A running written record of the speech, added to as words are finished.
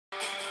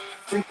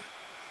Okay,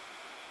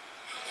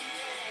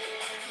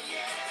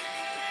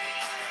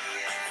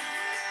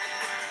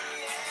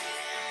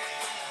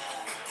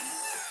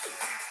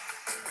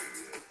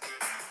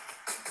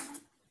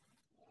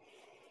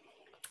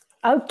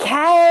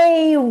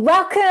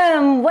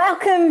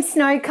 welcome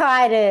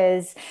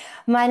Snowkiters.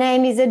 My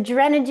name is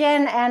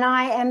Adrenogen and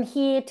I am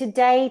here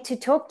today to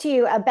talk to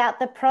you about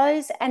the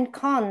pros and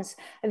cons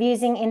of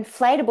using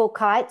inflatable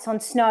kites on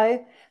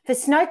snow for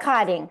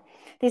snowkiting.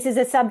 This is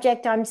a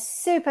subject I'm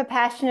super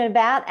passionate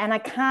about and I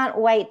can't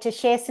wait to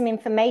share some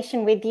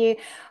information with you,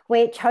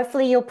 which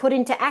hopefully you'll put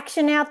into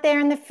action out there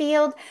in the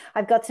field.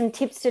 I've got some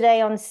tips today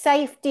on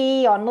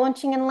safety, on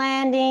launching and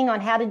landing,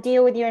 on how to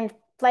deal with your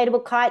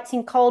inflatable kites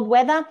in cold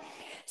weather.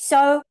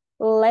 So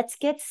let's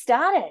get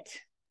started.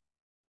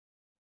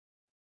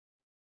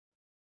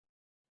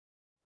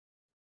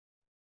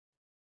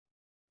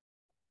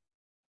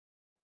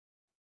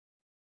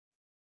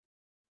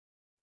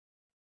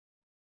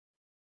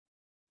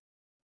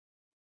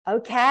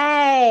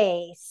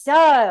 Okay,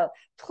 so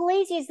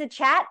please use the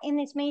chat in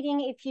this meeting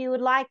if you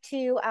would like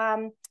to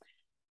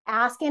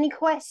ask any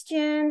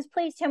questions.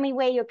 Please tell me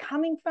where you're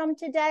coming from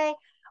today,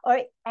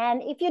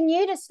 and if you're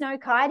new to snow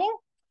kiting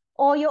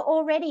or you're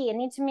already an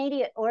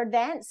intermediate or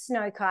advanced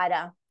snow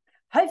kiter.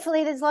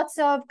 Hopefully there's lots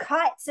of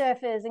kite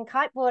surfers and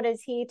kiteboarders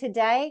here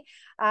today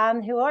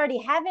who already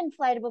have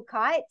inflatable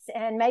kites,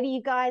 and maybe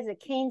you guys are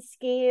keen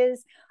skiers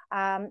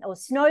or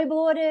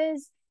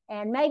snowboarders,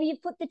 and maybe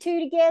you've put the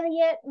two together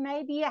yet,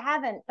 maybe you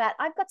haven't, but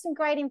I've got some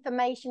great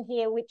information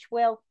here which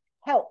will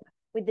help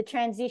with the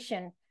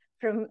transition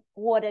from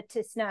water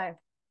to snow.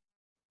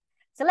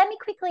 So let me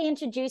quickly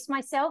introduce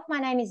myself. My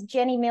name is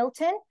Jenny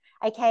Milton,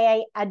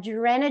 aka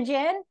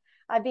Adrenogen.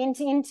 I've been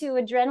into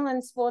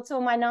adrenaline sports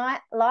all my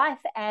life,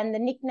 and the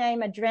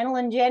nickname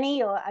Adrenaline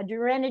Jenny or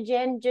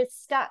Adrenogen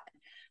just stuck.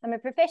 I'm a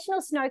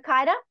professional snow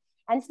kiter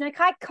and snow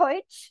kite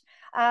coach.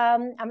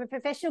 I'm a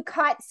professional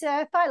kite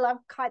surfer. I love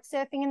kite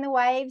surfing in the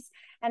waves,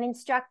 and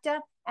instructor.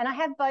 And I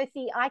have both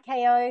the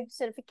IKO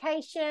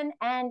certification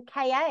and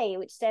KA,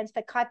 which stands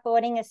for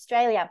Kiteboarding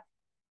Australia.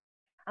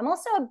 I'm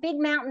also a big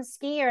mountain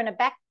skier and a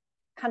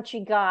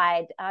backcountry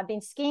guide. I've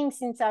been skiing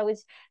since I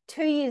was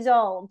 2 years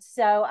old.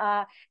 So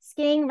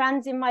skiing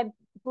runs in my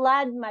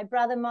blood. My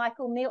brother,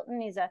 Michael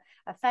Milton, is a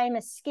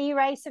famous ski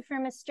racer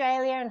from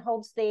Australia and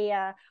holds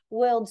the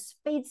world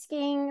speed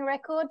skiing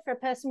record for a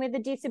person with a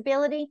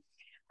disability.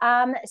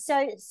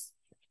 So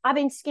I've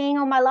been skiing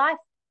all my life.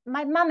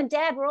 My mum and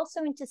dad were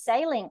also into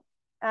sailing.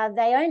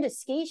 They owned a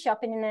ski shop,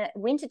 and in the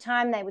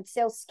wintertime, they would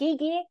sell ski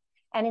gear.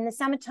 And in the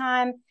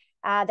summertime,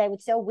 they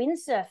would sell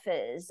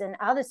windsurfers and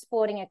other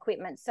sporting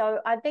equipment.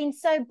 So I've been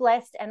so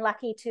blessed and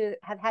lucky to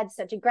have had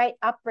such a great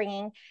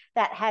upbringing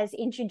that has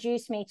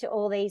introduced me to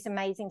all these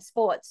amazing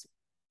sports.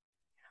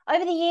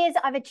 Over the years,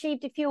 I've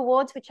achieved a few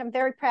awards, which I'm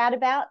very proud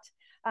about.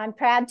 I'm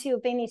proud to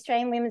have been the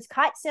Australian Women's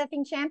Kite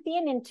Surfing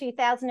Champion in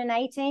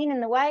 2018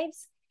 in the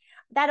waves.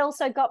 That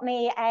also got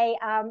me a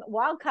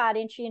wildcard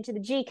entry into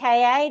the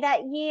GKA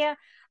that year,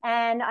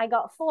 and I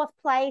got 4th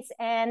place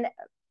and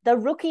the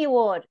Rookie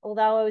Award,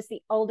 although I was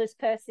the oldest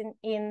person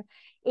in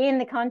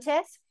the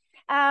contest.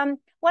 One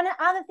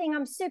other thing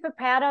I'm super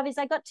proud of is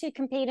I got to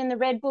compete in the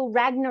Red Bull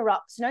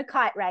Ragnarok snow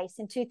kite race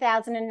in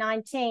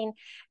 2019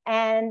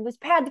 and was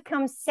proud to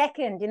come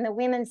 2nd in the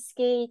women's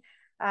ski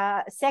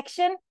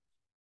section,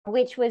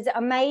 which was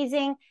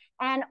amazing.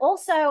 And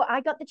also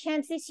I got the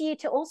chance this year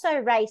to also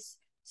race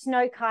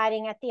snow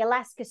kiting at the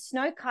Alaska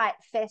Snow Kite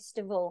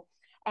Festival,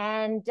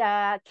 and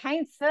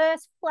came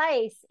 1st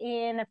place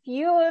in a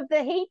few of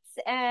the heats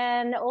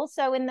and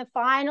also in the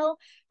final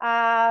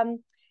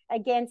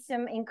against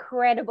some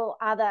incredible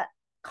other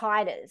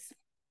kiters.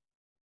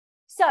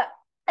 So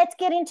let's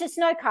get into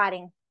snow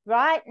kiting.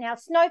 Right now,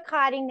 snow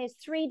kiting, there's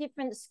 3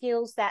 different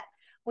skills that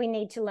we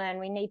need to learn.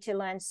 We need to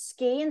learn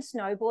ski and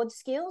snowboard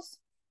skills,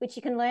 which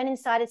you can learn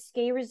inside a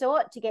ski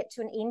resort to get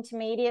to an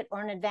intermediate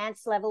or an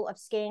advanced level of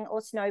skiing or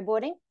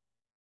snowboarding.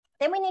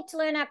 Then we need to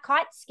learn our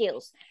kite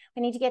skills.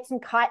 We need to get some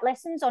kite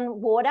lessons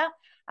on water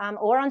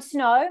or on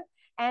snow,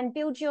 and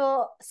build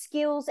your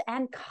skills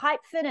and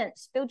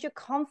kitefidence, build your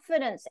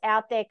confidence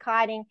out there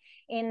kiting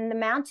in the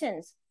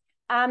mountains.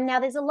 Now,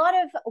 there's a lot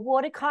of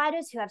water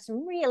kiters who have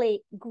some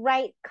really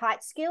great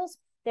kite skills.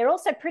 They're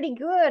also pretty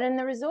good in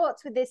the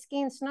resorts with their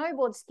ski and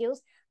snowboard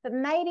skills, but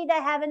maybe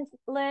they haven't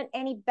learned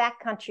any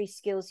backcountry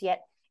skills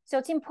yet. So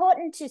it's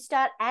important to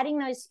start adding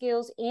those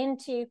skills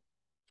into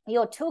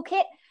your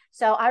toolkit.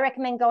 So I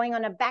recommend going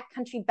on a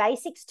backcountry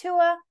basics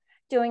tour,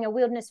 doing a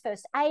wilderness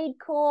first aid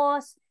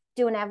course,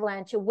 do an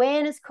avalanche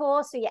awareness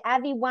course, or your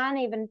AVI 1,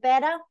 even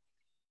better.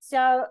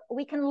 So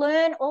we can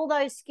learn all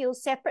those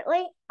skills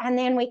separately, and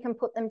then we can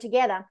put them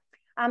together.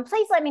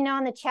 Please let me know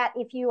in the chat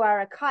if you are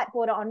a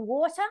kiteboarder on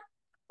water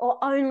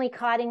or only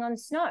kiting on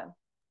snow.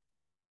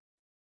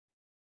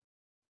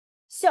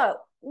 So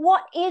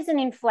what is an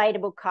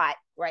inflatable kite?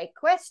 Great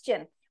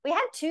question. We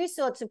have 2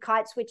 sorts of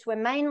kites which we're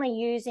mainly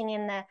using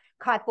in the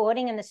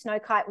kiteboarding and the snow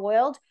kite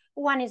world.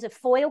 One is a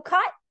foil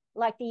kite,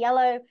 like the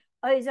yellow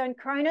ozone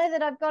chrono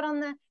that I've got on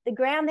the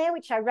ground there,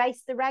 which I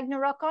raced the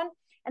Ragnarok on.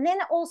 And then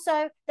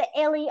also the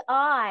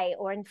LEI,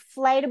 or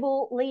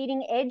inflatable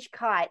leading edge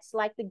kites,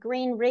 like the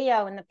green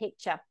Rio in the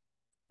picture.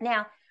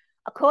 Now,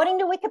 according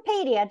to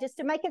Wikipedia, just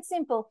to make it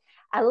simple,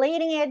 a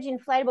leading edge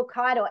inflatable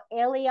kite, or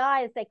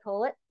LEI as they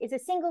call it, is a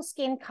single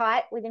skin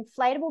kite with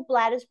inflatable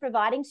bladders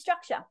providing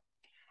structure.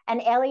 And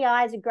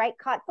LEI is a great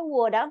kite for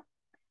water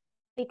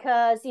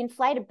because the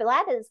inflated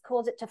bladders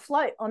cause it to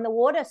float on the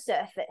water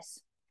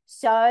surface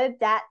so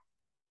that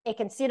it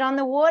can sit on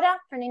the water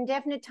for an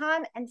indefinite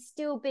time and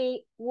still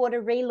be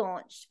water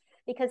relaunched.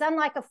 Because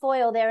unlike a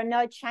foil, there are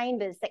no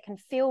chambers that can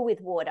fill with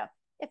water.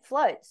 It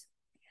floats.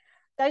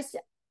 Those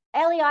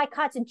LEI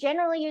kites are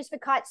generally used for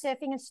kite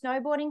surfing and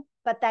snowboarding,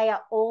 but they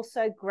are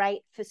also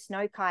great for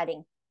snow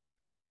kiting.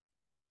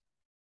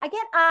 I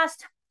get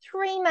asked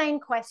three main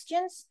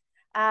questions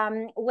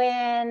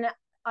when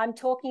I'm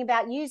talking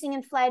about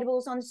using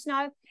inflatables on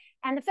snow.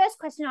 And the first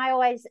question I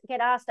always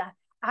get asked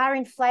are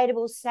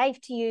inflatables safe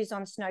to use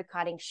on snow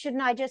kiting?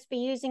 Shouldn't I just be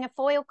using a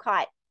foil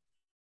kite?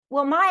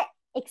 Well, my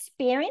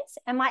experience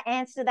and my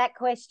answer to that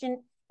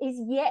question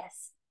is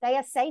yes, they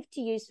are safe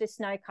to use for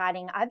snow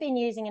kiting. I've been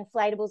using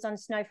inflatables on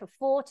snow for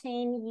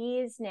 14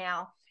 years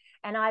now,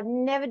 and I've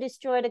never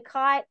destroyed a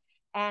kite,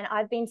 and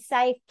I've been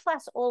safe.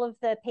 Plus, all of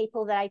the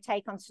people that I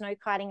take on snow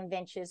kiting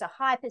adventures, a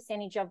high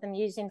percentage of them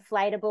use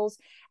inflatables,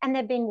 and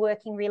they've been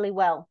working really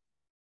well.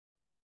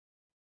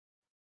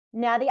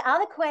 Now, the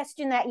other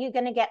question that you're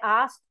going to get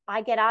asked,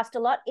 I get asked a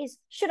lot, is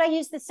should I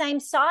use the same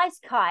size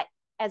kite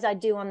as I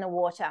do on the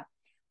water?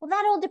 Well,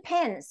 that all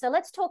depends. So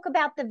let's talk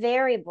about the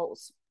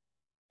variables.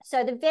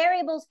 So the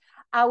variables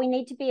are, we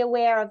need to be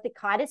aware of the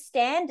kite as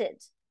standard.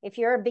 If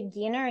you're a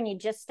beginner and you're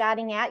just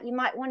starting out, you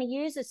might want to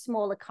use a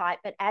smaller kite,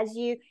 but as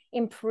you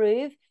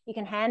improve, you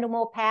can handle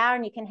more power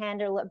and you can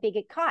handle a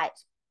bigger kite.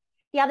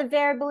 The other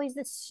variable is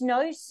the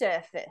snow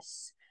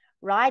surface,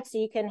 right? So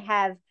you can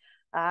have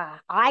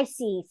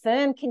icy,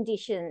 firm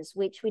conditions,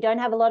 which we don't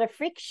have a lot of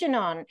friction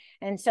on.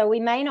 And so we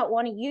may not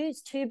want to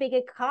use too big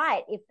a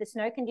kite if the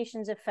snow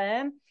conditions are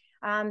firm,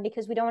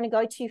 because we don't want to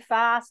go too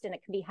fast and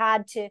it can be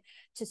hard to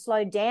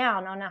slow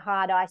down on a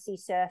hard, icy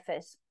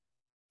surface.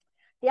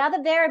 The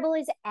other variable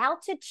is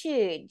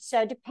altitude.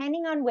 So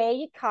depending on where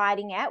you're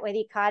kiting at, whether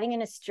you're kiting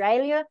in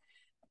Australia,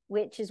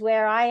 which is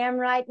where I am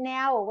right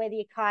now, or whether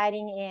you're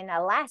kiting in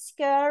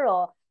Alaska,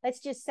 or let's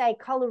just say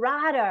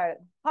Colorado,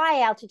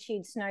 high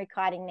altitude snow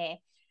kiting there.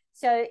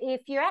 So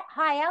if you're at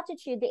high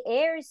altitude, the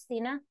air is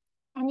thinner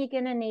and you're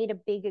going to need a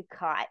bigger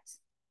kite,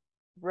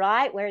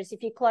 right? Whereas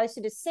if you're closer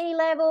to sea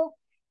level,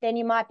 then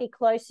you might be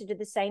closer to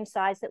the same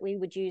size that we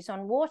would use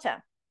on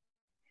water.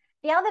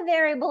 The other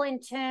variable in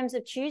terms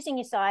of choosing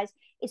your size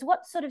is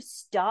what sort of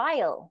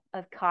style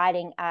of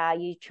kiting are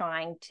you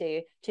trying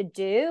to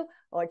do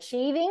or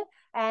achieving?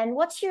 And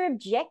what's your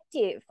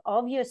objective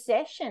of your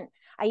session?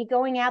 Are you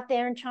going out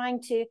there and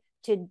trying to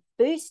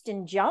boost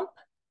and jump,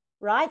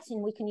 right?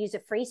 And we can use a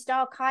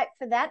freestyle kite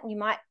for that. And you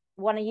might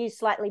want to use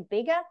slightly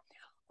bigger.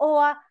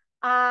 Or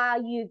are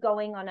you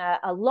going on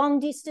a long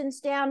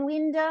distance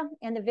downwinder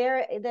and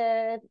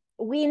the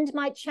wind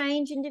might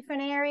change in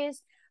different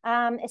areas,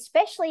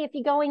 especially if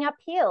you're going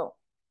uphill.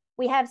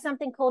 We have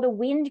something called a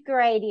wind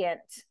gradient,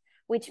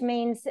 which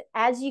means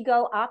as you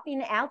go up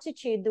in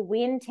altitude, the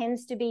wind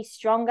tends to be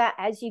stronger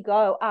as you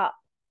go up.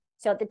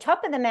 So at the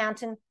top of the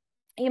mountain,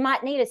 you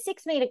might need a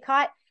 6-meter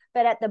kite,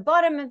 but at the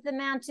bottom of the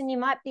mountain, you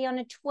might be on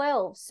a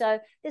 12. So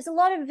there's a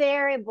lot of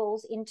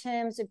variables in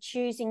terms of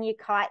choosing your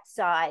kite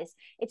size.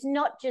 It's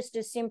not just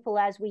as simple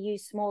as we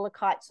use smaller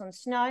kites on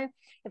snow.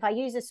 If I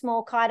use a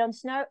small kite on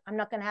snow, I'm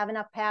not going to have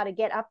enough power to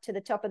get up to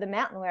the top of the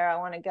mountain where I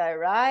want to go,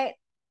 right?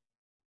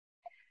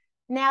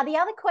 Now, the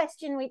other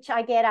question which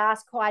I get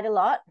asked quite a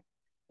lot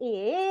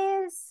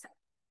is,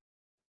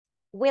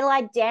 will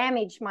I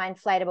damage my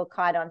inflatable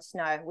kite on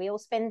snow? We all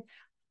spend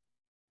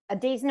a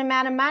decent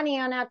amount of money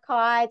on our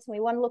kites and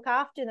we want to look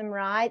after them,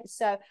 right?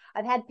 So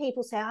I've had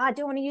people say, I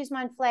don't want to use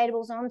my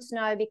inflatables on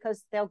snow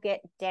because they'll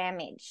get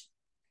damaged.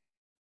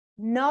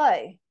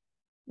 No,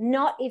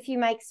 not if you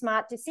make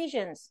smart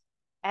decisions.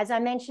 As I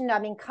mentioned,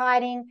 I've been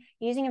kiting,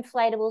 using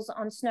inflatables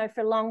on snow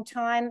for a long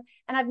time,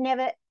 and I've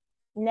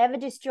never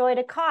destroyed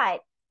a kite,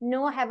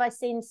 nor have I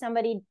seen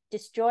somebody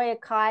destroy a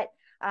kite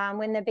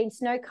when they've been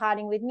snow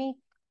kiting with me.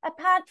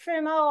 Apart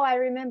from, I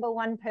remember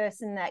one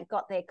person that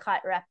got their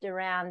kite wrapped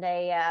around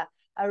a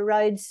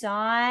road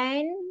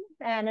sign,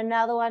 and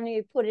another one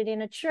who put it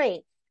in a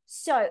tree.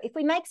 So if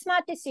we make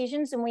smart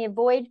decisions and we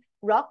avoid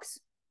rocks,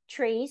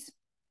 trees,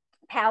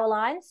 power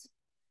lines,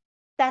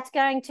 that's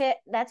going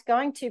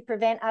to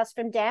prevent us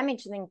from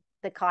damaging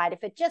the kite.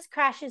 If it just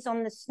crashes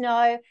on the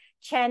snow,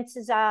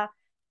 chances are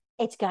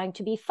it's going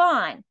to be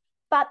fine.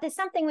 But there's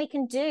something we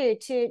can do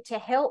to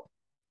help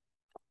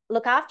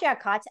look after our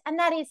kites, and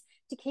that is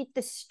to keep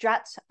the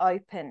struts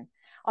open.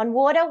 On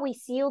water, we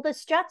seal the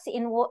struts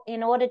in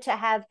order to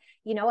have,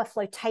 a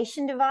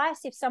flotation device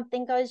if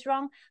something goes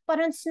wrong.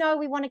 But on snow,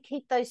 we want to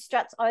keep those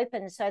struts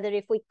open so that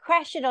if we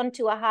crash it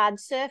onto a hard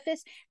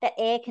surface, the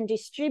air can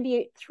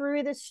distribute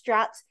through the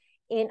struts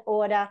in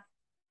order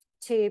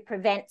to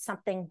prevent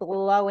something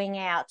blowing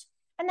out.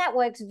 And that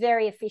works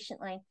very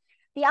efficiently.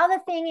 The other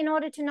thing, in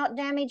order to not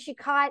damage your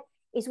kite,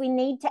 is we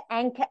need to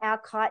anchor our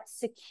kite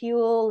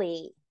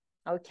securely.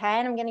 Okay,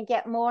 and I'm going to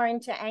get more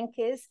into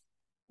anchors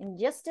in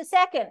just a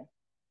second.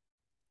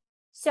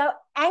 So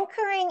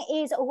anchoring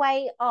is a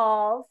way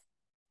of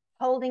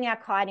holding our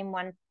kite in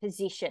one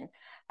position.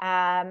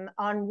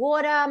 On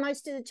water,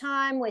 most of the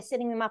time, we're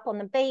setting them up on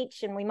the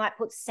beach and we might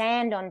put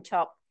sand on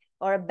top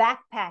or a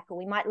backpack, or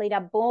we might lead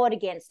our board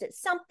against it,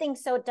 something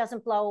so it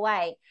doesn't blow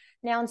away.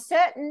 Now, on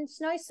certain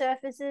snow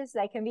surfaces,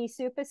 they can be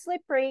super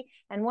slippery,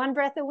 and one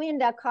breath of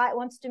wind, our kite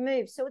wants to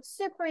move. So it's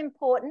super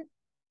important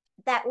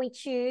that we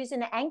choose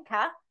an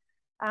anchor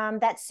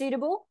that's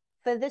suitable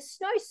for the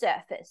snow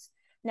surface.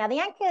 Now, the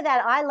anchor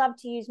that I love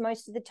to use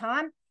most of the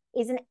time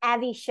is an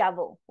Avi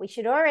shovel. We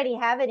should already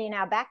have it in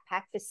our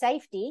backpack for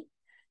safety,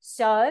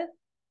 so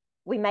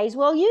we may as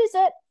well use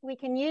it. We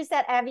can use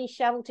that Avi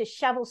shovel to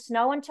shovel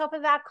snow on top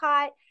of our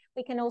kite.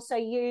 We can also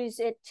use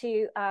it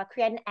to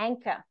create an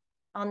anchor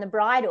on the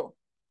bridle.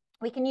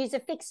 We can use a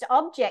fixed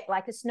object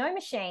like a snow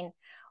machine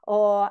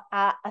or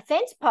a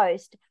fence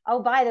post.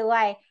 Oh, by the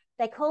way,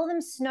 they call them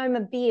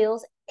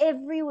snowmobiles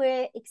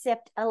everywhere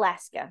except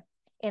Alaska.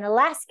 In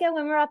Alaska,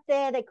 when we're up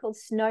there, they're called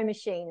snow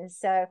machines.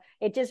 So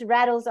it just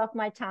rattles off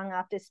my tongue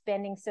after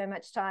spending so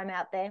much time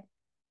out there.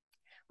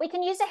 We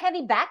can use a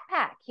heavy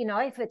backpack, you know,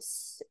 if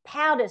it's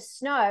powder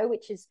snow,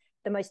 which is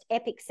the most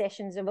epic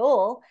sessions of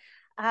all.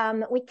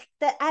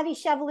 The Avi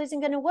shovel isn't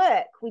going to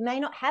work. We may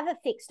not have a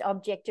fixed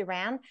object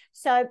around.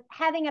 So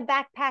having a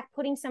backpack,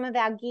 putting some of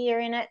our gear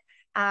in it,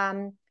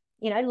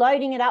 you know,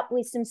 loading it up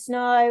with some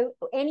snow,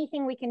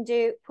 anything we can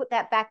do, put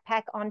that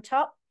backpack on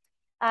top.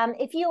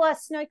 If you are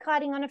snow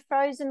kiting on a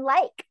frozen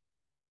lake,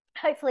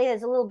 hopefully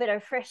there's a little bit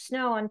of fresh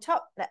snow on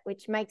top,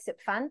 which makes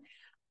it fun.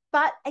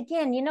 But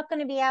again, you're not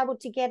going to be able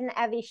to get an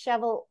Avi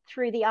shovel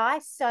through the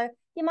ice. So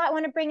you might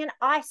want to bring an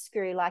ice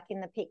screw like in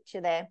the picture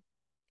there.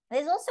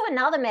 There's also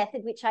another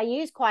method which I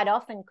use quite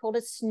often called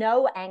a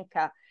snow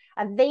anchor,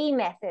 a V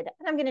method.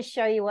 And I'm going to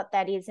show you what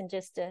that is in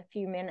just a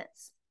few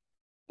minutes.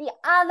 The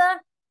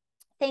other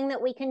thing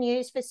that we can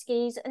use for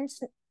skis and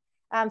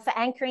for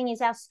anchoring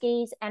is our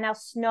skis and our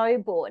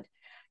snowboard.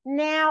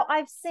 Now,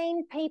 I've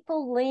seen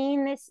people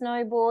lean their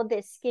snowboard,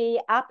 their ski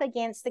up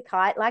against the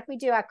kite like we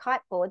do our kite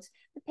boards,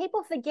 but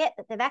people forget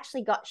that they've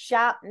actually got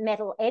sharp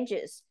metal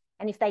edges.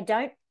 And if they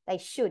don't, they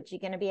should. You're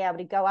going to be able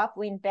to go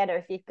upwind better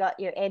if you've got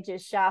your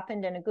edges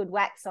sharpened and a good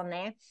wax on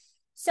there.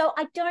 So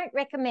I don't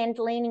recommend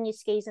leaning your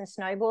skis and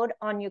snowboard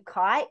on your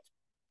kite.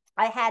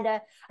 I had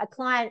a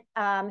client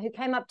who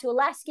came up to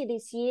Alaska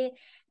this year,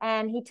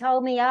 and he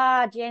told me,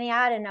 Jenny,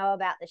 I don't know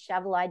about the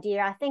shovel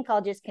idea. I think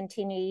I'll just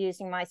continue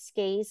using my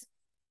skis.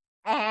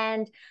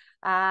 And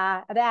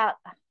about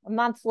a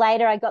month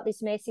later, I got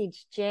this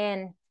message,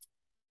 Jen,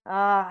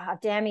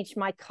 I've damaged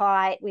my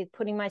kite with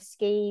putting my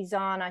skis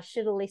on. I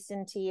should have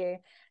listened to you.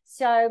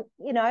 So,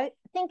 you know,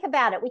 think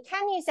about it. We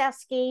can use our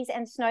skis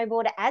and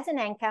snowboard as an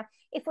anchor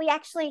if we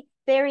actually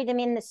bury them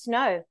in the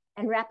snow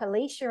and wrap a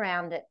leash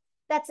around it.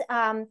 That's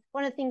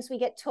one of the things we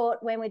get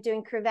taught when we're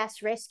doing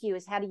crevasse rescue,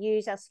 is how to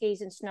use our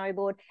skis and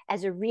snowboard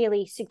as a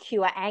really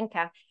secure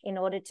anchor in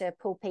order to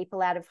pull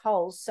people out of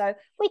holes. So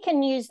we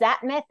can use that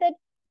method,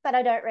 but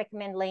I don't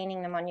recommend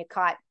leaning them on your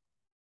kite.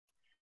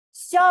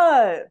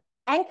 So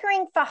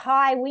anchoring for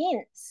high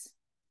winds,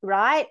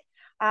 right?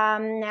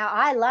 Now,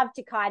 I love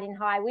to kite in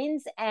high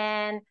winds,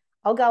 and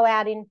I'll go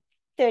out in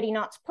 30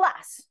 knots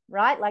plus,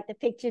 right? Like the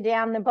picture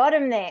down the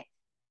bottom there.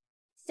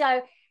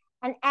 So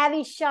an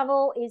Avi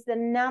shovel is the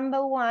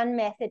 #1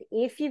 method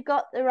if you've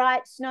got the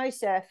right snow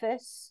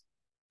surface,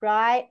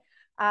 right?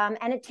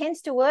 And it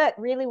tends to work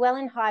really well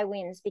in high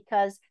winds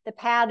because the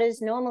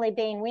powder's normally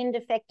being wind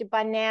affected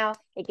by now.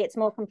 It gets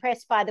more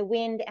compressed by the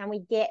wind, and we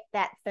get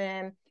that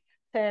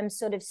firm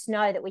sort of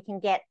snow that we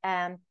can get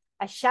a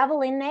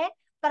shovel in there.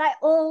 But I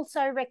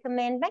also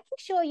recommend making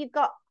sure you've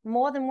got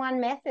more than one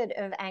method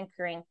of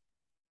anchoring.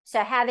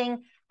 So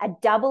having a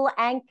double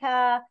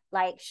anchor,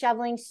 like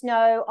shoveling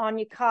snow on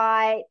your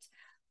kite,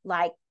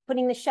 like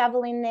putting the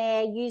shovel in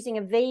there, using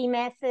a V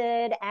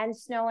method and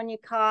snow on your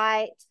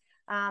kite.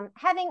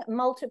 Having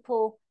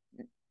multiple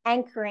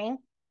anchoring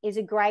is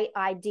a great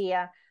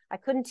idea. I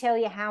couldn't tell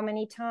you how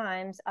many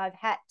times I've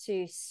had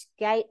to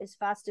skate as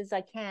fast as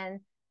I can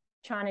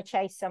trying to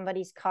chase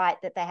somebody's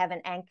kite that they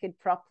haven't anchored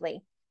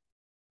properly.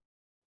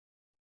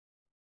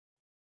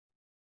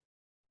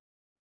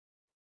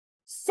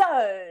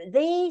 So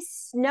the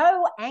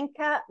snow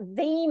anchor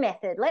V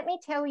method, let me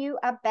tell you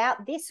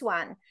about this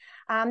one.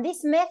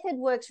 This method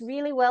works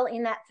really well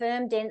in that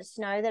firm, dense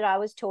snow that I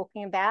was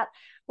talking about,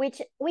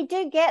 which we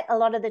do get a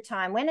lot of the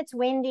time. When it's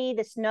windy,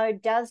 the snow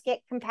does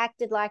get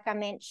compacted, like I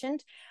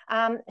mentioned.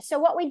 So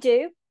what we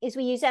do is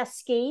we use our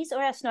skis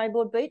or our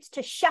snowboard boots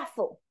to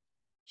shuffle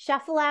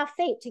our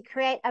feet to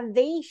create a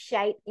V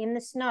shape in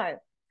the snow,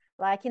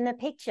 like in the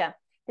picture.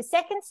 The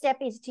second step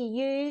is to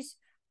use...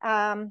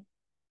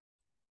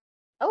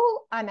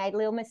 Oh, I made a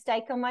little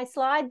mistake on my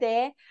slide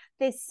there.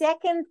 The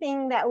second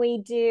thing that we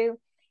do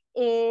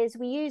is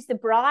we use the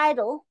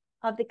bridle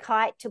of the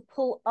kite to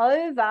pull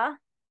over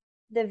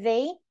the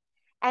V,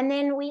 And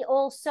then we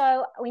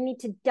need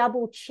to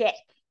double check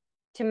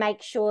to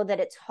make sure that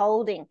it's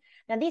holding.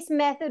 Now, this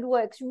method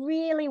works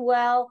really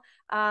well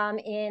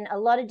in a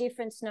lot of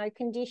different snow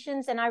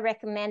conditions, and I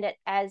recommend it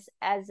as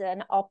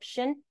an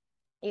option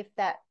if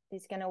that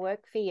is going to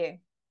work for you.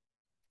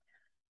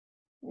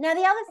 Now,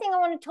 the other thing I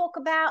want to talk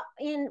about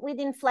with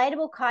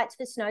inflatable kites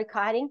for snow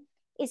kiting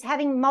is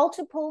having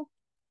multiple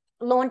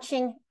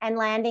launching and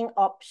landing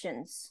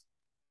options,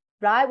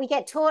 right? We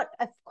get taught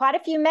quite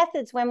a few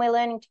methods when we're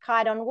learning to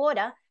kite on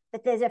water,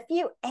 but there's a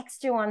few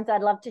extra ones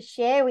I'd love to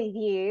share with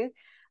you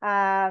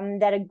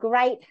that are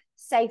great,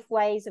 safe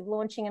ways of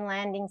launching and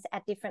landings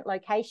at different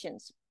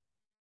locations.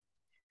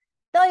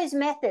 Those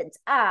methods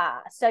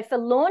are, so for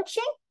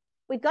launching,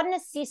 we've got an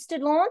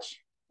assisted launch,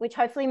 which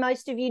hopefully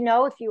most of you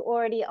know if you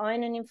already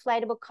own an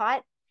inflatable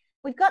kite.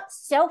 We've got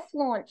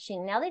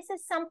self-launching. Now, this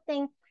is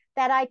something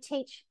that I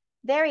teach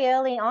very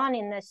early on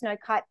in the snow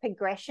kite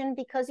progression,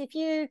 because if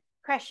you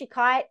crash your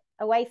kite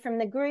away from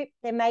the group,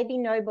 there may be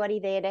nobody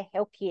there to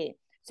help you.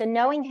 So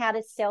knowing how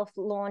to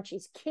self-launch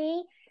is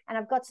key. And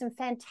I've got some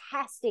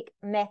fantastic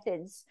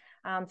methods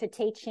for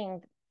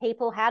teaching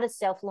people how to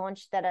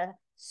self-launch that are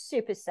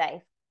super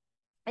safe.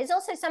 There's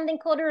also something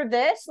called a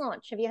reverse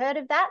launch. Have you heard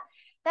of that?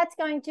 That's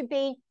going to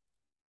be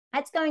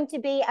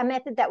a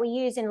method that we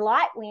use in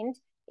light wind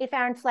if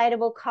our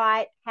inflatable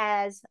kite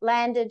has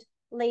landed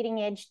leading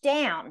edge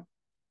down.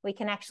 We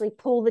can actually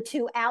pull the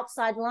two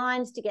outside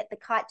lines to get the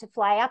kite to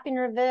fly up in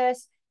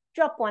reverse,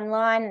 drop one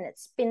line and it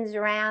spins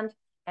around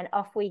and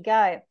off we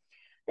go.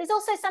 There's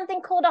also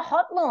something called a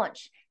hot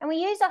launch, and we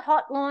use a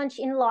hot launch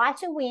in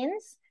lighter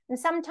winds. And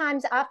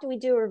sometimes after we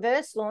do a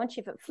reverse launch,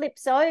 if it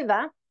flips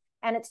over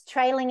and it's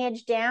trailing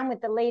edge down with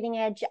the leading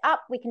edge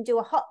up, we can do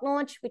a hot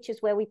launch, which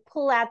is where we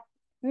pull out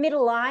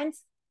middle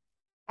lines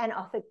and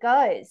off it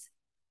goes.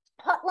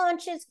 Hot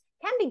launches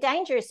can be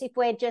dangerous if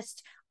we're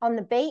just on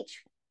the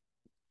beach,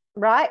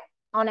 right,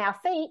 on our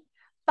feet.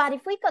 But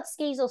if we've got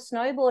skis or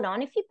snowboard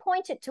on, if you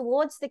point it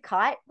towards the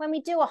kite, when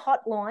we do a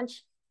hot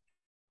launch,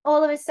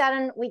 all of a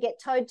sudden we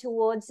get towed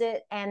towards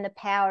it and the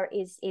power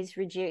is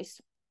reduced.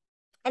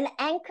 An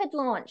anchored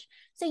launch.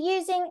 So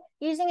using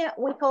it,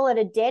 we call it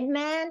a dead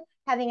man,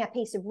 having a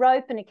piece of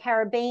rope and a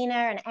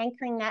carabiner and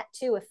anchoring that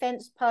to a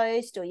fence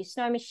post or your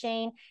snow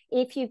machine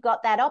if you've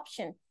got that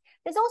option.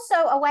 There's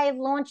also a way of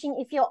launching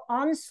if you're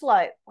on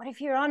slope. What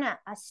if you're on a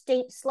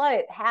steep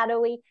slope? How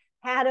do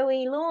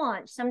we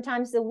launch?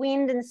 Sometimes the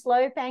wind and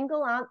slope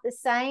angle aren't the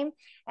same.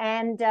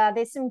 And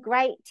there's some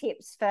great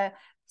tips for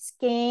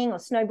skiing or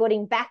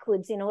snowboarding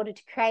backwards in order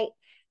to create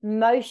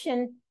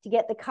motion to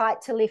get the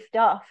kite to lift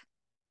off.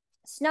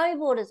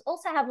 Snowboarders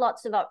also have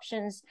lots of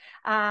options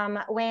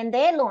when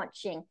they're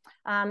launching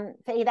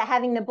for either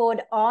having the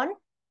board on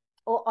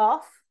or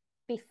off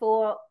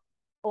before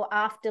or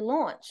after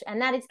launch.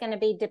 And that is going to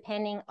be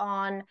depending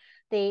on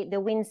the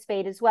wind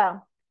speed as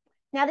well.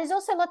 Now, there's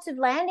also lots of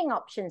landing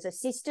options: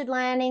 assisted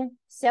landing,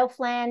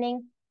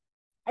 self-landing,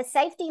 a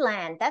safety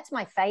land. That's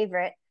my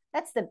favorite.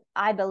 That's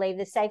I believe,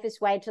 the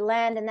safest way to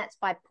land, and that's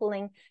by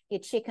pulling your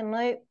chicken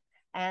loop,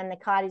 and the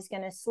kite is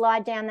going to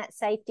slide down that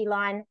safety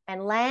line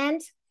and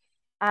land.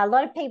 A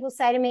lot of people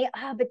say to me,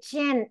 "Oh, but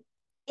Jen,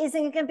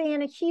 isn't it going to be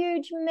in a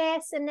huge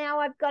mess? And now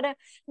I've got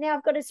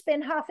to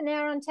spend half an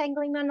hour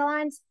untangling my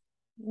lines."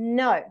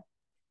 No,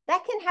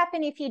 that can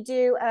happen if you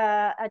do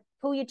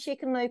pull your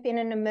chicken loop in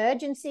an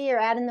emergency or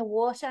out in the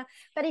water.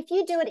 But if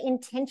you do it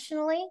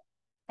intentionally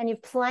and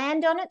you've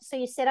planned on it, so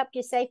you set up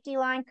your safety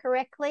line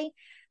correctly,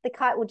 the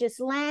kite will just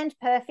land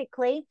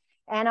perfectly.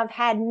 And I've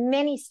had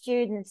many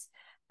students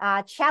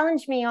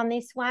challenge me on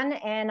this one,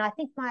 and I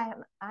think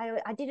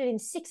I did it in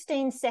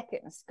 16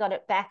 seconds, got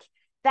it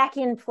back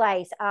in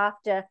place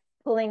after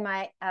pulling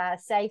my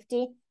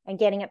safety and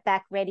getting it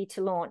back ready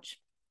to launch.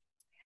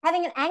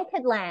 Having an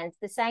anchored land,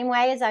 the same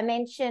way as I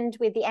mentioned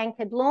with the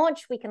anchored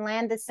launch, we can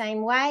land the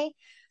same way.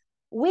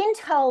 Wind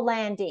hole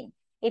landing.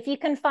 If you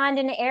can find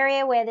an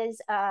area where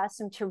there's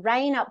some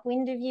terrain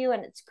upwind of you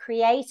and it's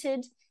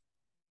created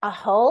a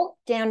hole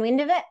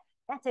downwind of it,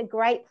 that's a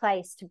great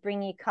place to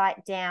bring your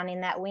kite down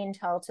in that wind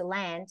hole to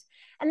land.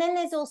 And then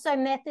there's also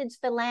methods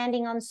for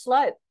landing on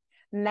slope.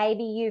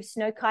 Maybe you've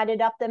snow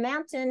kited up the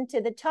mountain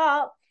to the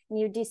top and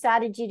you've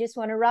decided you just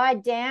want to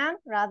ride down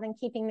rather than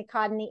keeping the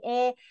kite in the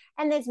air.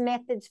 And there's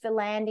methods for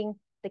landing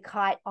the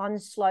kite on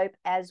slope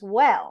as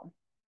well.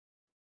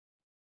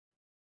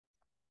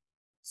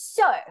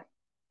 So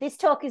this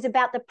talk is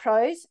about the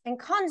pros and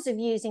cons of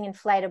using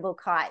inflatable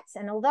kites.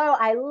 And although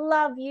I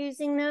love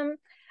using them,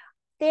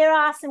 there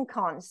are some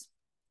cons.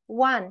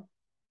 One,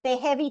 they're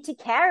heavy to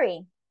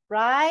carry,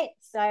 right?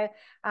 So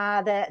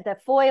the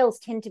foils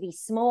tend to be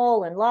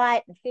small and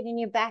light and fit in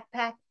your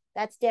backpack.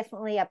 That's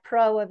definitely a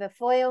pro of a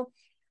foil.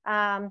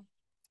 They're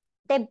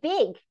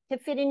big to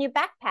fit in your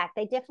backpack.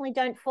 They definitely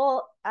don't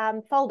fold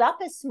up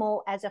as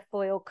small as a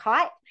foil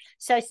kite.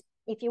 So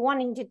if you're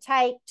wanting to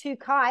take two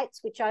kites,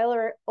 which I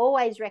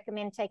always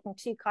recommend taking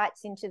two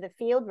kites into the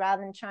field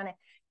rather than trying to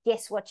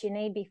guess what you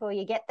need before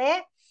you get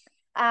there,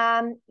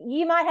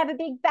 you might have a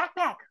big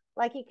backpack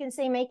like you can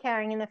see me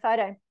carrying in the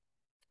photo.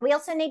 We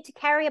also need to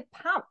carry a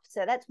pump.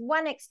 So that's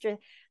one extra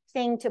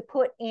thing to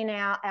put in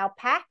our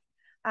pack.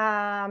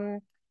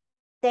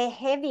 They're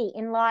heavy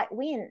in light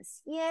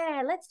winds.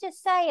 Yeah, let's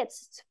just say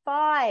it's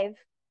five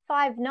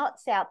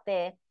knots out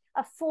there.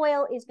 A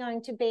foil is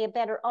going to be a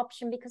better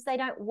option because they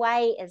don't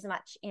weigh as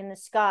much in the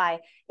sky.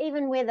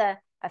 Even with a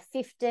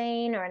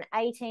 15 or an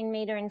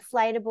 18-meter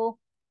inflatable,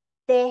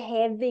 they're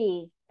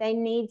heavy. They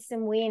need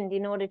some wind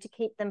in order to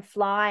keep them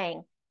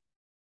flying.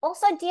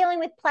 Also, dealing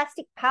with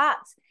plastic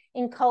parts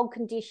in cold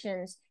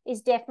conditions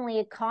is definitely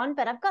a con,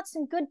 but I've got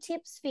some good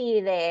tips for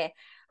you there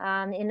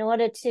in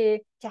order to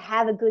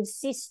have a good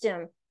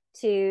system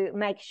to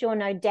make sure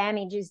no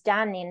damage is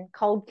done in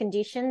cold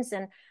conditions.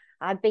 And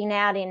I've been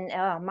out in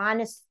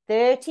minus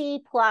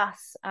 30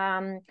 plus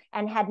and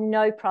had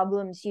no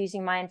problems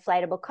using my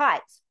inflatable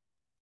kites.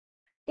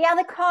 The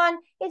other con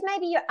is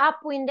maybe your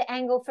upwind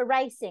angle for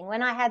racing.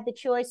 When I had the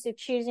choice of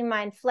choosing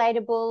my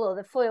inflatable or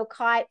the foil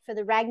kite for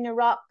the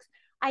Ragnaroks,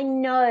 I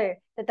know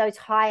that those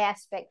high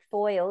aspect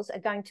foils are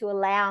going to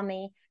allow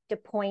me to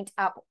point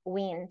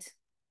upwind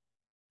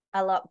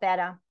a lot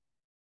better.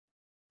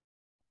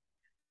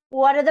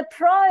 What are the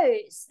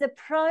pros? The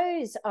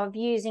pros of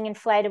using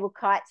inflatable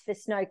kites for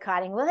snow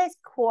kiting? Well, there's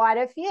quite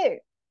a few.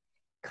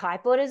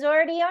 Kiteboarders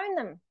already own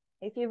them.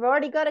 If you've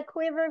already got a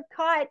quiver of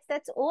kites,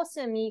 that's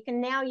awesome. You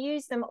can now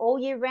use them all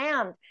year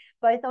round,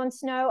 both on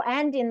snow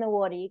and in the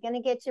water. You're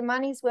going to get your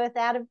money's worth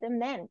out of them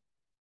then.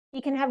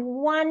 You can have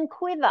one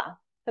quiver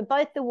for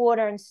both the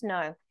water and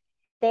snow.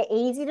 They're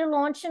easy to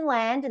launch and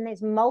land, and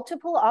there's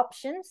multiple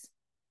options.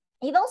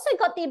 You've also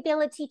got the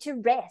ability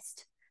to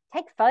rest,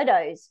 take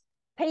photos,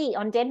 pee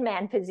on dead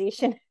man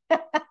position.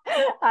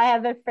 I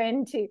have a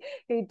friend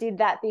who did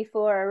that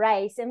before a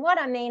race. And what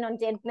I mean on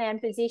dead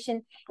man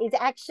position is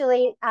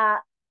actually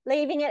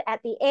leaving it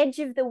at the edge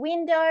of the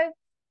window,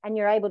 and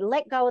you're able to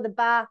let go of the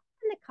bar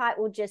and the kite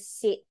will just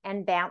sit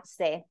and bounce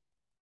there.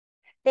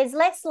 There's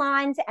less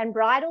lines and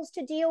bridles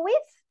to deal with,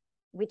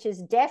 which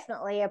is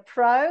definitely a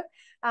pro,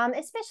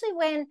 especially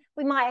when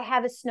we might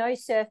have a snow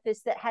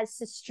surface that has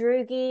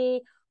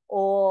sastrugi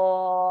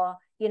or,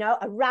 you know,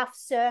 a rough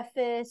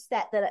surface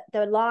that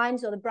the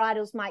lines or the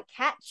bridles might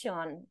catch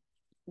on,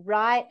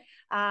 right?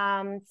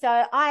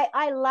 So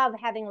I love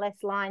having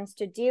less lines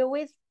to deal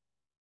with.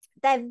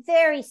 They're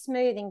very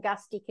smooth in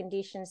gusty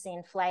conditions, the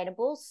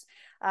inflatables.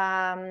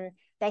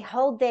 They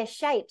hold their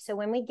shape. So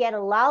when we get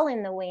a lull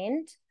in the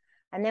wind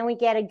and then we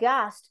get a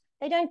gust,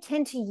 they don't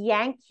tend to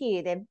yank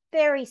you. They're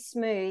very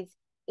smooth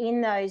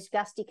in those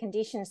gusty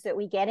conditions that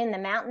we get in the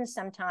mountains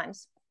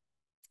sometimes.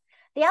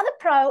 The other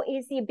pro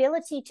is the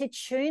ability to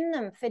tune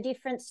them for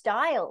different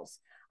styles.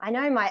 I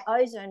know my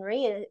Ozone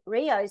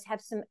Rios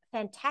have some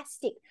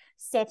fantastic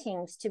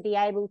settings to be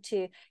able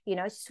to, you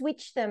know,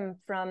 switch them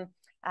from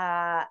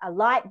a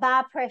light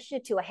bar pressure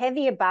to a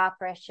heavier bar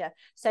pressure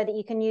so that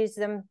you can use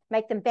them,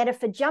 make them better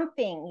for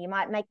jumping. You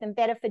might make them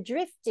better for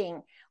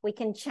drifting. We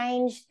can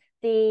change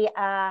the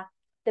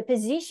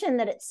position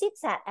that it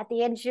sits at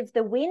the edge of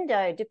the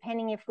window,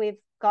 depending if we've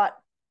got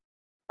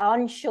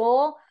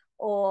onshore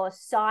or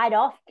side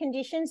off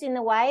conditions in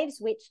the waves,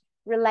 which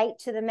relate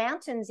to the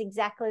mountains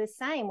exactly the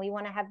same. We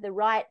want to have the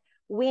right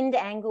wind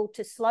angle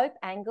to slope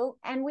angle,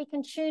 and we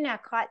can tune our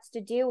kites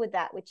to deal with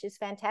that, which is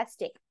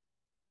fantastic.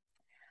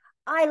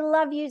 I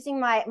love using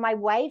my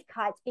wave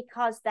kites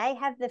because they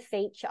have the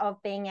feature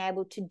of being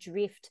able to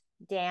drift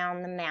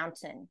down the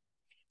mountain.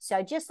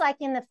 So just like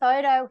in the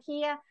photo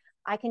here,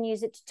 I can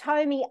use it to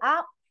tow me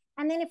up.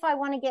 And then if I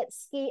want to get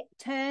ski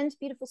turns,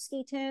 beautiful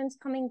ski turns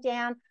coming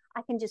down,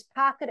 I can just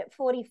park it at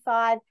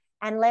 45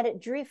 and let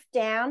it drift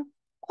down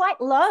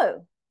quite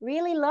low,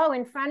 really low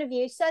in front of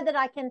you, so that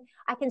I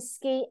can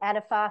ski at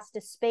a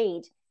faster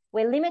speed.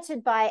 We're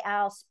limited by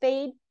our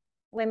speed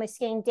when we're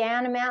skiing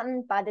down a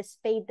mountain by the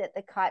speed that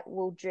the kite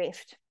will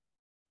drift.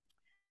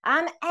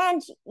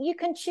 And you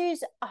can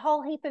choose a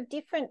whole heap of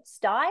different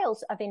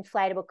styles of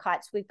inflatable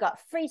kites. We've got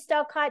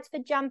freestyle kites for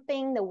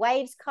jumping, the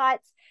waves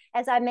kites,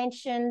 as I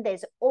mentioned.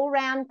 There's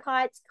all-round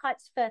kites,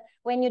 kites for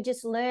when you're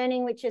just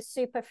learning, which is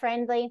super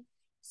friendly.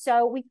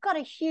 So we've got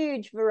a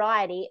huge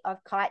variety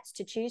of kites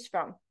to choose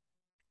from.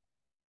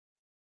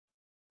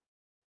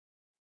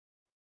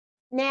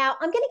 Now,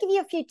 I'm going to give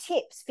you a few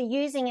tips for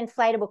using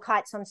inflatable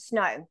kites on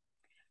snow.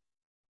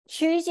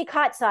 Choose your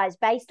kite size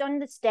based on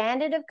the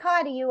standard of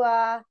kiter you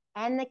are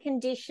and the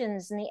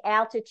conditions and the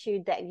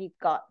altitude that you've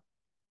got.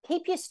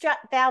 Keep your strut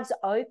valves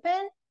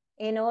open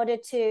in order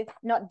to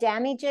not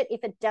damage it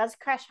if it does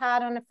crash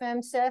hard on a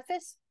firm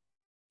surface.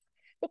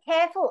 Be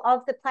careful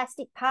of the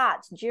plastic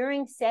parts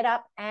during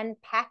setup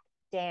and pack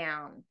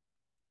down,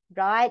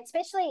 right?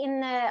 Especially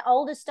in the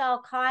older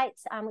style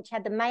kites, which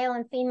had the male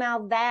and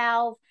female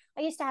valve.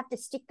 I used to have to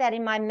stick that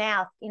in my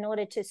mouth in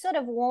order to sort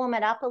of warm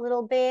it up a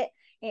little bit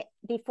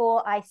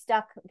before I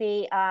stuck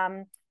the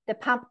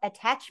pump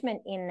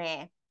attachment in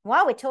there.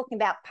 While we're talking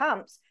about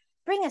pumps,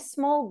 bring a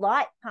small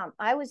light pump.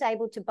 I was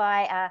able to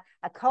buy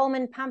a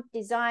Coleman pump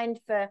designed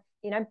for,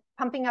 you know,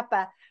 pumping up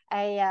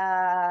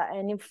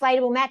an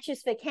inflatable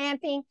mattress for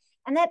camping.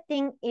 And that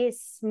thing is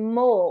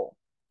small,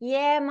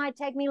 Yeah, it might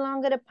take me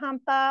longer to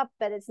pump up,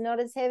 but it's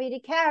not as heavy to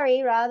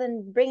carry rather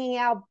than bringing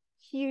our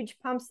huge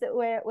pumps that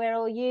we're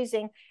all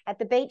using at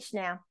the beach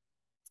now.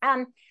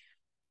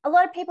 A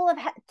lot of people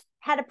have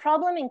had a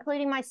problem,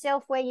 including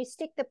myself, where you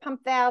stick the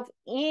pump valve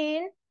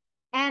in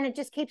and it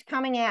just keeps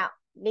coming out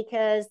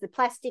because the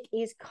plastic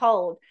is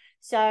cold.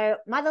 So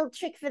my little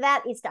trick for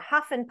that is to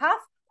huff and puff,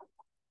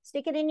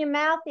 stick it in your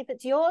mouth if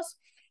it's yours,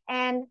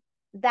 and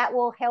that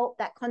will help.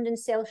 That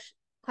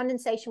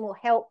condensation will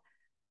help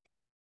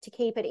to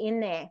keep it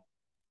in there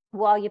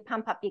while you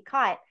pump up your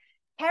kite.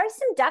 Carry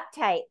some duct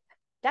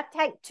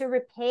tape to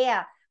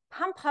repair.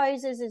 Pump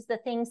hoses is the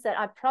things that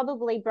I've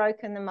probably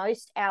broken the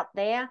most out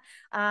there.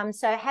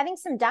 So having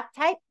some duct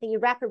tape that you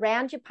wrap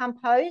around your pump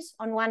hose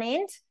on one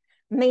end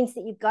means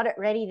that you've got it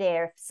ready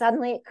there. If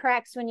suddenly it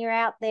cracks when you're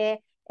out there,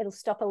 it'll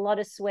stop a lot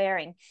of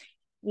swearing.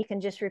 You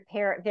can just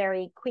repair it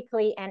very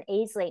quickly and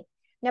easily.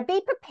 Now,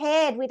 be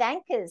prepared with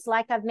anchors.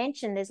 Like I've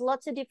mentioned, there's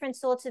lots of different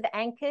sorts of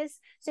anchors.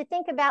 So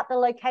think about the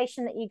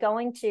location that you're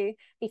going to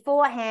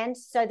beforehand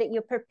so that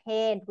you're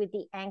prepared with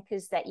the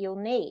anchors that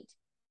you'll need.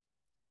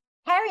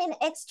 Carry an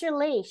extra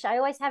leash. I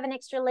always have an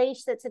extra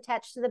leash that's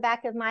attached to the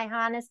back of my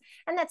harness,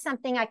 and that's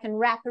something I can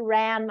wrap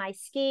around my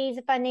skis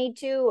if I need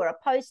to, or a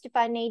post if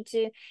I need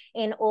to,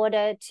 in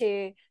order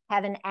to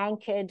have an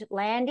anchored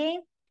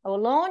landing or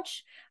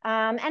launch.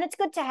 And it's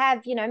good to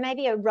have, you know,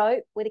 maybe a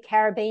rope with a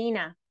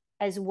carabiner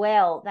as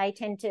well. They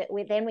tend to,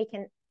 then we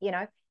can, you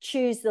know,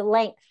 choose the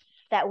length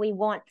that we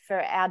want for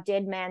our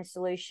dead man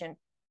solution.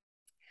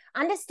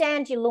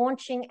 Understand your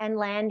launching and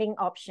landing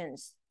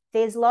options.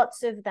 There's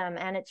lots of them,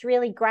 and it's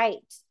really great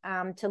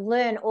to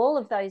learn all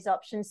of those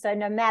options. So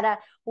no matter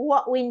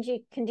what wind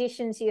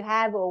conditions you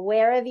have or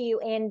wherever you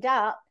end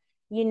up,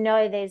 you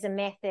know there's a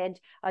method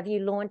of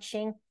you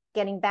launching,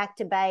 getting back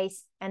to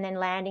base, and then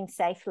landing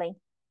safely.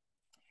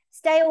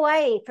 Stay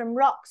away from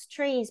rocks,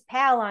 trees,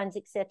 power lines,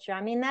 etc.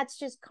 I mean, that's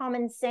just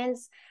common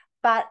sense.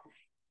 But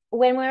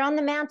when we're on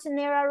the mountain,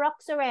 there are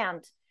rocks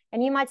around,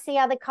 and you might see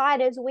other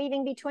kiters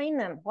weaving between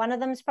them. One of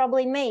them is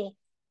probably me.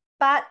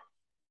 But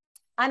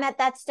I'm at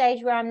that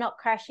stage where I'm not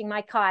crashing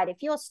my kite. If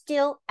you're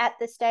still at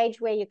the stage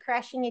where you're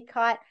crashing your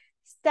kite,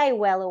 stay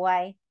well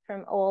away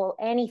from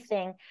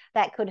anything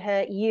that could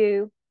hurt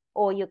you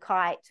or your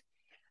kite.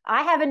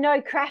 I have a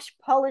no crash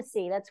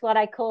policy. That's what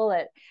I call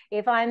it.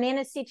 If I'm in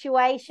a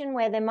situation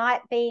where there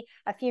might be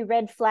a few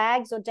red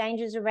flags or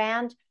dangers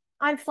around,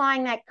 I'm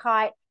flying that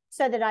kite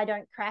so that I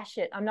don't crash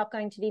it. I'm not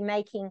going to be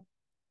making,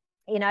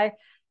 you know,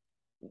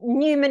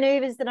 new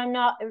maneuvers that I'm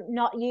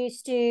not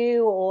used to,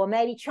 or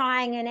maybe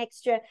trying an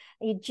extra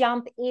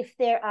jump if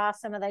there are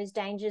some of those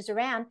dangers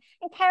around.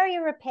 And carry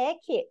a repair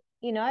kit.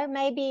 You know,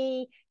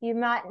 maybe you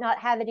might not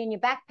have it in your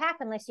backpack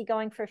unless you're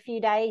going for a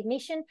few day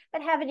mission,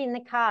 but have it in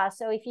the car.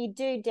 So if you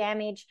do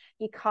damage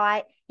your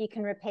kite, you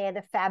can repair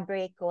the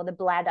fabric or the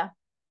bladder.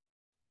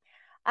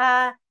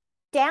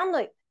 Down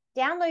loop.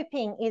 Down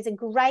looping is a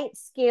great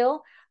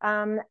skill.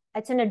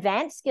 It's an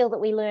advanced skill that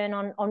we learn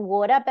on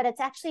water, but it's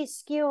actually a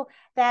skill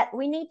that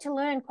we need to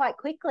learn quite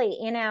quickly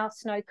in our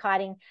snow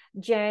kiting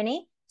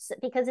journey,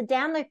 because a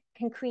down loop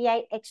can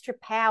create extra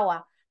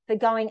power for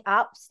going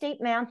up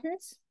steep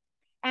mountains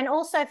and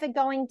also for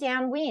going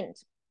downwind.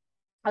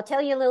 I'll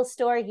tell you a little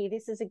story here.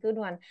 This is a good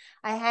one.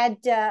 I had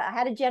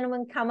a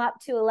gentleman come up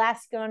to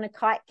Alaska on a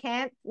kite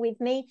camp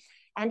with me,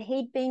 and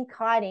he'd been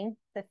kiting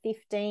for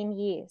 15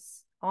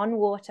 years on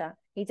water.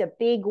 He's a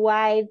big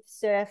wave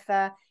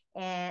surfer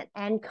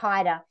and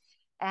kiter,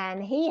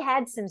 and he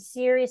had some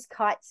serious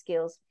kite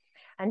skills.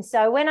 And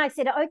so when I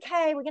said,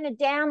 okay, we're going to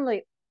down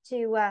loop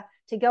to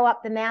go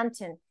up the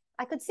mountain,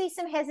 I could see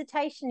some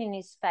hesitation in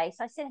his face.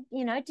 I said,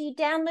 you know, do you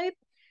down loop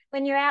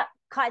when you're out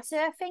kite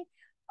surfing?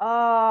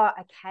 Oh,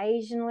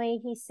 occasionally,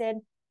 he said.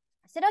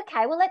 I said,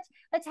 okay, well,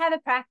 let's have a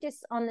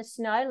practice on the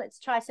snow. Let's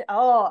try.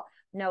 Oh,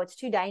 no, it's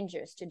too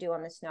dangerous to do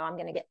on the snow. I'm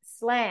going to get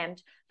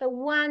slammed. But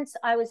once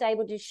I was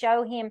able to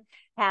show him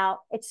how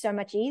it's so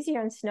much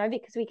easier in snow,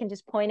 because we can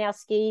just point our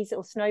skis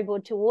or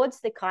snowboard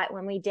towards the kite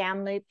when we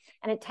down loop,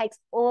 and it takes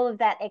all of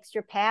that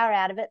extra power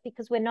out of it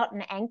because we're not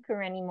an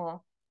anchor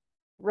anymore,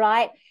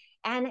 right?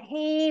 And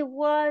he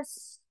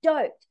was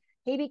stoked.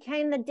 He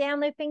became the down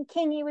looping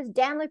king. He was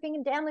down looping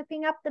and down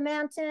looping up the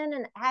mountain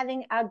and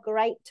having a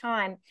great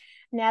time.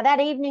 Now, that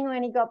evening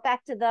when he got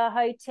back to the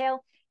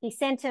hotel, he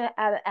sent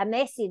a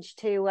message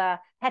to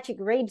Patrick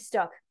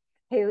Reebstock,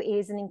 who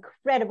is an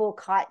incredible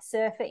kite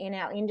surfer in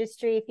our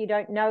industry. If you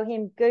don't know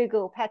him,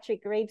 Google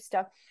Patrick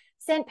Reebstock.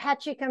 Sent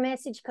Patrick a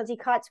message because he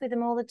kites with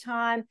him all the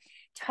time,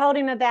 told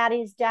him about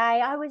his day.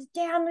 I was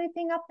down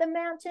looping up the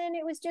mountain.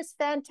 It was just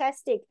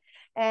fantastic.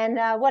 And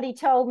what he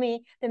told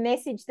me, the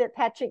message that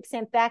Patrick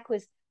sent back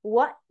was,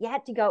 what? You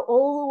had to go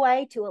all the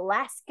way to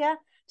Alaska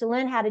to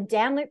learn how to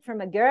down loop from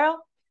a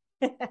girl?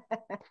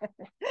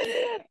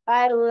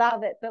 I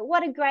love it. But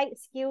what a great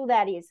skill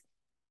that is.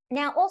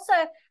 Now, also,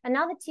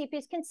 another tip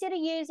is consider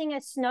using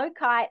a snow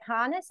kite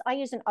harness. I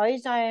use an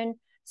ozone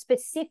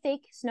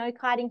specific snow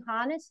kiting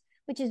harness,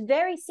 which is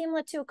very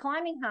similar to a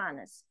climbing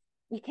harness.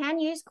 You can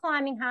use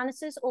climbing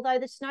harnesses, although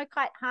the snow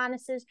kite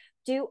harnesses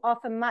do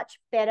offer much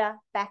better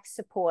back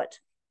support.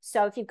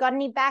 So if you've got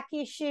any back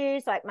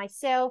issues like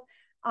myself,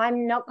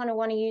 I'm not going to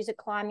want to use a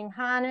climbing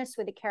harness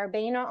with a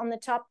carabiner on the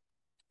top.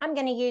 I'm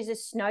going to use a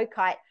snow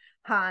kite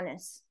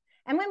harness.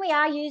 And when we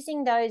are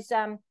using those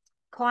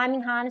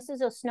climbing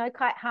harnesses or snow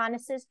kite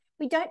harnesses,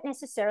 we don't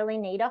necessarily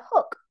need a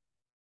hook,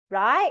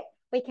 right?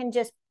 We can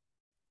just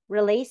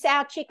release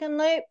our chicken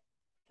loop,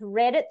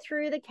 thread it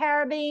through the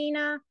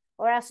carabiner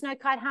or our snow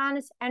kite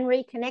harness and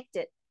reconnect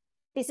it.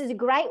 This is a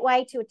great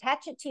way to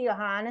attach it to your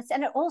harness,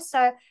 and it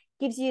also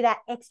gives you that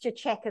extra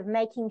check of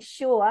making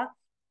sure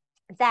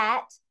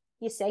that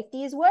your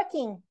safety is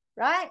working,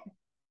 right?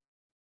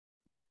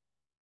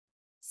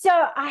 So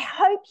I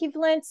hope you've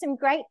learned some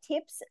great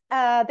tips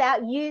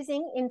about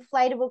using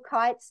inflatable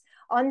kites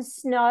on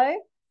snow,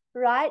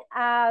 right?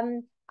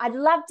 I'd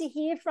love to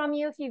hear from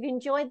you if you've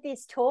enjoyed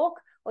this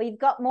talk or you've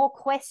got more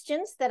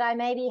questions that I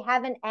maybe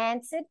haven't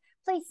answered.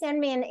 Please send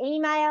me an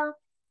email,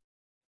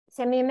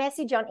 send me a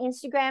message on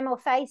Instagram or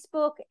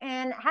Facebook,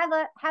 and have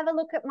a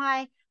look at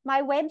my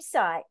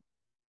website.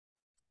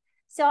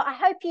 So I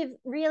hope you've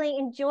really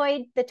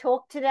enjoyed the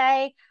talk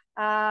today.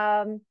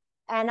 And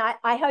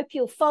I hope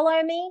you'll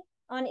follow me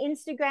on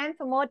Instagram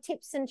for more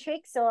tips and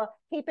tricks, or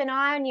keep an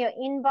eye on your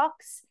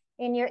inbox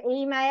in your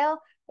email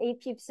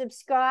if you've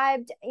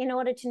subscribed in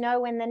order to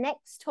know when the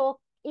next talk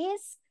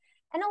is.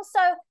 And also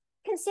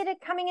consider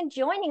coming and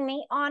joining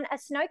me on a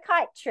snow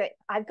kite trip.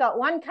 I've got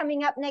one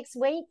coming up next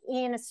week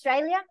in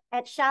Australia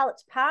at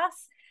Charlotte's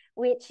Pass,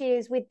 which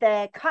is with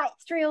the Kite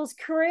Thrills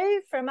crew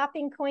from up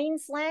in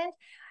Queensland.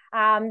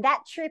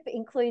 That trip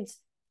includes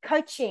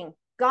coaching,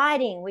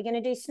 guiding. We're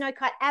going to do snow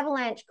kite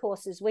avalanche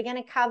courses. We're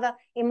going to cover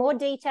in more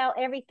detail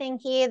everything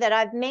here that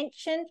I've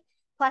mentioned.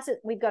 Plus,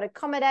 we've got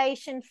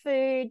accommodation,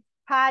 food,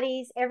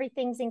 parties,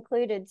 everything's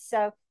included.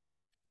 So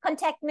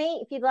contact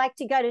me if you'd like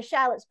to go to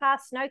Charlotte's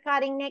Pass snow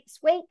kiting next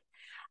week.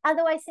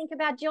 Otherwise, think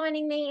about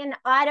joining me in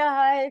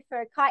Idaho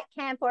for a kite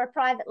camp or a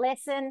private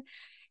lesson.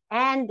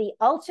 And the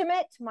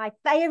ultimate, my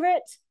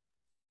favorite,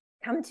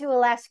 come to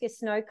Alaska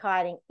snow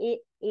kiting.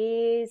 It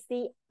is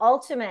the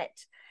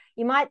ultimate.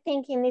 You might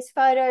think in this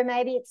photo,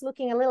 maybe it's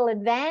looking a little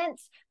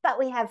advanced, but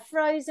we have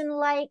frozen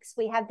lakes.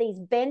 We have these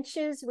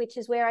benches, which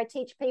is where I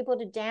teach people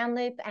to down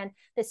loop and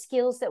the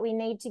skills that we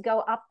need to go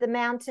up the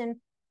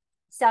mountain.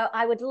 So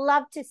I would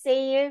love to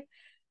see you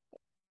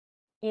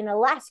in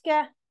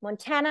Alaska,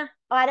 Montana,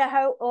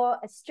 Idaho,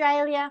 or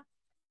Australia.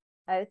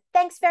 So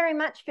thanks very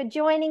much for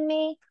joining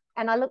me.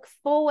 And I look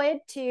forward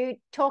to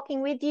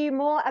talking with you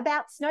more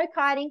about snow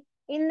kiting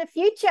in the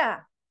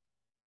future.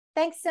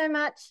 Thanks so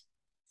much.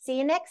 See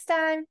you next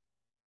time.